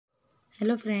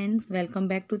Hello friends, welcome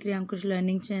back to Triankush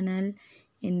Learning channel.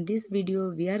 In this video,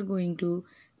 we are going to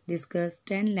discuss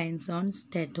 10 lines on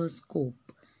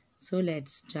stethoscope. So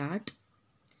let's start.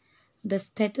 The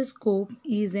stethoscope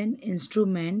is an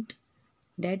instrument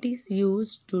that is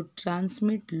used to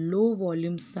transmit low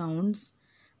volume sounds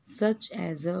such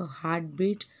as a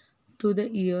heartbeat to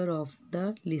the ear of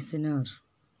the listener.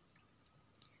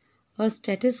 A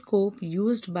stethoscope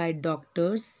used by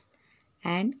doctors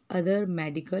and other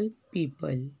medical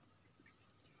people.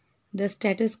 The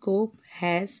stethoscope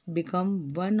has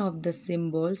become one of the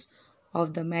symbols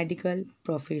of the medical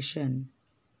profession.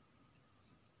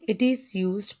 It is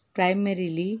used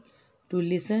primarily to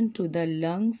listen to the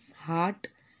lungs, heart,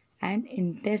 and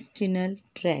intestinal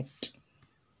tract.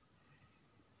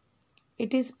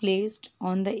 It is placed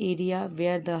on the area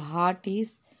where the heart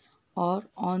is or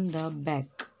on the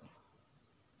back.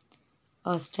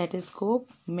 A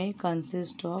stethoscope may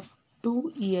consist of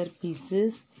two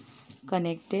earpieces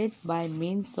connected by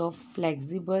means of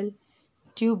flexible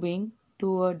tubing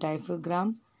to a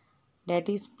diaphragm that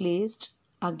is placed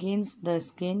against the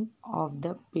skin of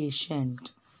the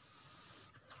patient.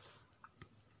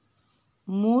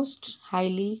 Most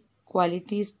highly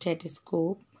quality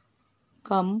stethoscopes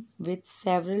come with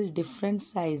several different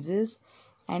sizes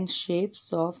and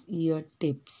shapes of ear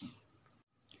tips.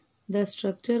 The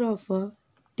structure of a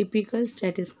typical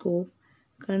stethoscope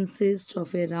consists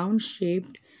of a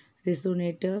round-shaped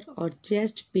resonator or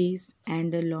chest piece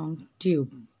and a long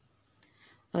tube.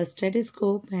 A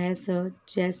stethoscope has a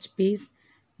chest piece,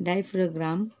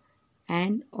 diaphragm,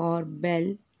 and or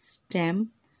bell,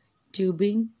 stem,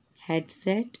 tubing,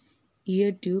 headset,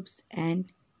 ear tubes,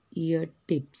 and ear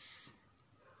tips.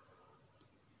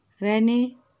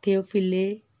 René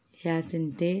Théophile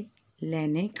Hyacinthe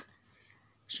Laennec,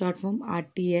 short form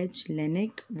RTH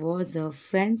Laennec, was a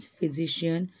French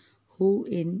physician who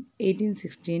in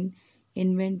 1816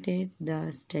 invented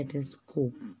the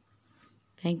stethoscope.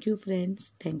 Thank you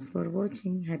friends. Thanks for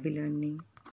watching. Happy learning.